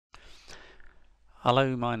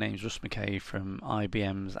Hello, my name's Russ McKay from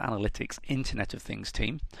IBM's Analytics Internet of Things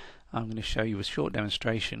team. I'm going to show you a short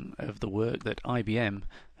demonstration of the work that IBM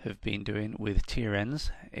have been doing with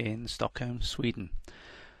Tyréns in Stockholm, Sweden.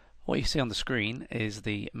 What you see on the screen is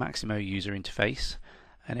the Maximo user interface,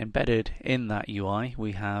 and embedded in that UI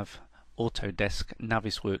we have Autodesk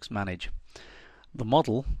Navisworks Manage. The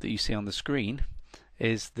model that you see on the screen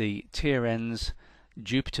is the Tyréns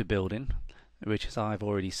Jupiter building, which, as I've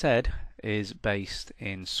already said, is based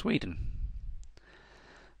in Sweden.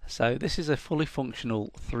 So this is a fully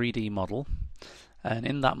functional 3D model, and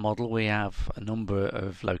in that model we have a number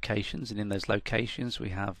of locations, and in those locations we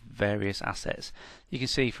have various assets. You can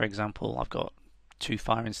see, for example, I've got two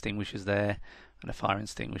fire extinguishers there and a fire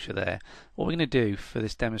extinguisher there. What we're going to do for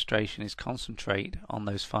this demonstration is concentrate on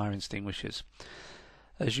those fire extinguishers.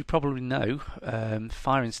 As you probably know,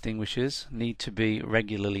 fire extinguishers need to be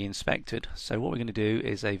regularly inspected, so what we're going to do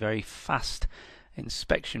is a very fast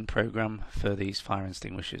inspection program for these fire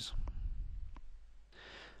extinguishers.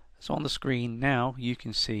 So on the screen now you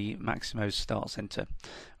can see Maximo's start center.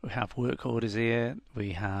 We have work orders here,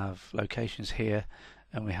 we have locations here,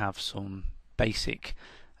 and we have some basic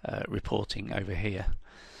reporting over here.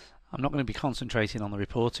 I'm not going to be concentrating on the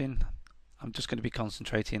reporting. I'm just going to be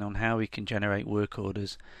concentrating on how we can generate work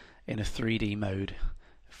orders in a 3D mode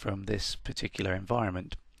from this particular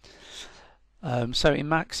environment. So in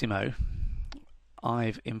Maximo,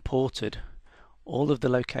 I've imported all of the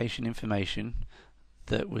location information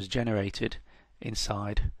that was generated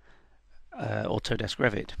inside Autodesk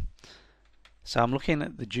Revit. So I'm looking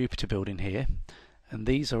at the Jupiter building here, and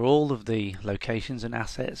these are all of the locations and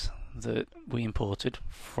assets that we imported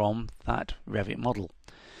from that Revit model.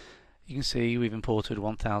 You can see we've imported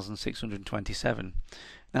 1627.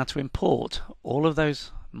 Now, to import all of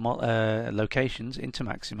those locations into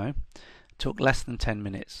Maximo took less than 10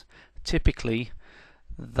 minutes. Typically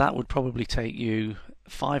that would probably take you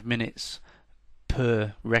 5 minutes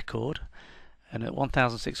per record, and at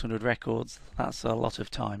 1600 records that's a lot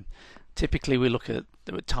of time. Typically we look at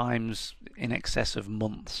times in excess of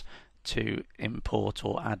months to import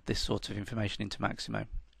or add this sort of information into Maximo.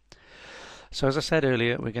 So as I said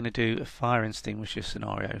earlier, we're going to do a fire extinguisher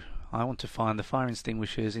scenario. I want to find the fire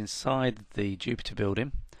extinguishers inside the Jupiter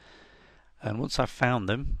building, and once I've found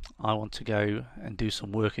them I want to go and do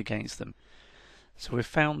some work against them. So we've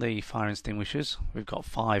found the fire extinguishers. We've got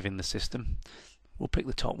 5 in the system. We'll pick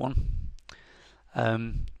the top one.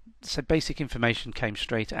 So basic information came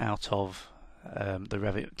straight out of the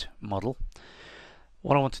Revit model.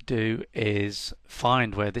 What I want to do is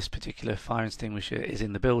find where this particular fire extinguisher is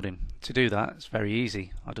in the building. To do that, it's very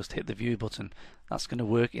easy. I'll just hit the view button. That's going to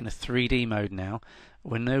work in a 3D mode now.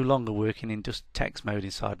 We're no longer working in just text mode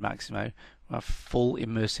inside Maximo. We have full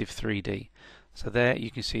immersive 3D. So there you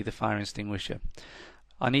can see the fire extinguisher.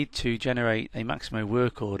 I need to generate a Maximo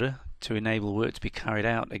work order to enable work to be carried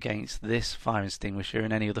out against this fire extinguisher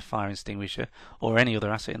and any other fire extinguisher or any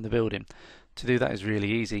other asset in the building. To do that is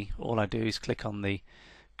really easy. All I do is click on the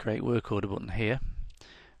create work order button here,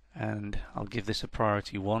 and I'll give this a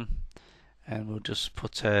priority 1, and we'll just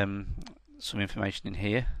put some information in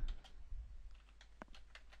here.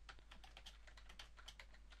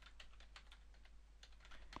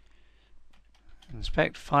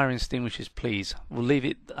 Inspect fire extinguishers please. We'll leave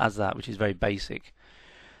it as that, which is very basic.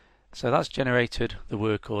 So that's generated the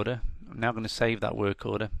work order. I'm now going to save that work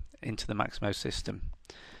order into the Maximo system.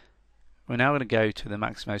 We're now going to go to the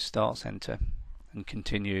Maximo Start Center and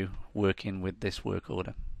continue working with this work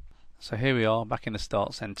order. So here we are back in the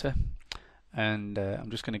Start Center, and I'm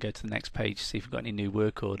just going to go to the next page to see if we've got any new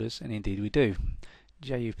work orders, and indeed we do.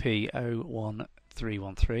 JUP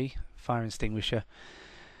 01313, fire extinguisher.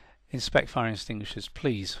 Inspect fire extinguishers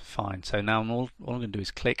please. Fine. So now all I'm going to do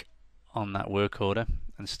is click on that work order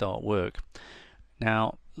and start work.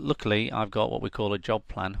 Now luckily I've got what we call a job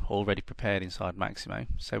plan already prepared inside Maximo,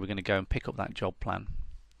 so we're going to go and pick up that job plan.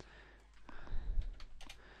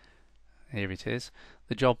 Here it is.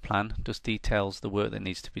 The job plan just details the work that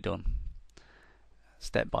needs to be done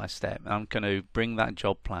step by step. I'm going to bring that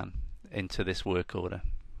job plan into this work order,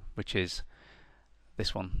 which is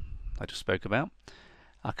this one I just spoke about.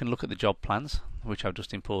 I can look at the job plans, which I've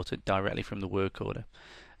just imported directly from the work order,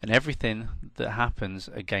 and everything that happens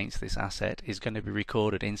against this asset is going to be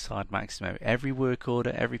recorded inside Maximo. Every work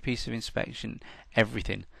order, every piece of inspection,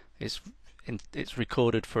 everything it's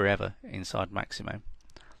recorded forever inside Maximo.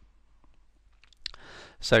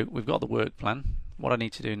 So we've got the work plan. What I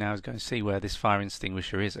need to do now is go and see where this fire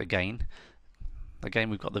extinguisher is again.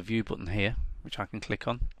 Again, we've got the view button here, which I can click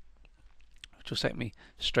on, which will take me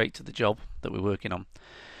straight to the job that we're working on.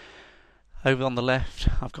 Over on the left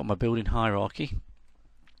I've got my building hierarchy.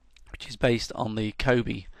 which is based on the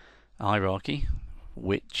COBie hierarchy,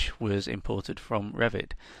 which was imported from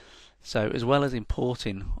Revit. So as well as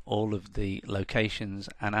importing all of the locations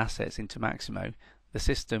and assets into Maximo, the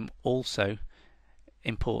system also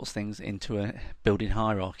imports things into a building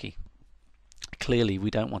hierarchy. Clearly we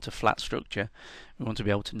don't want a flat structure, we want to be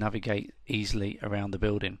able to navigate easily around the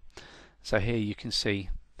building. So here you can see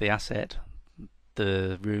the asset,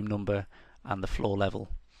 the room number and the floor level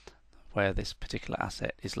where this particular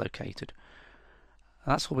asset is located.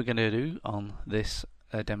 And that's what we're going to do on this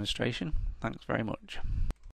demonstration. Thanks very much.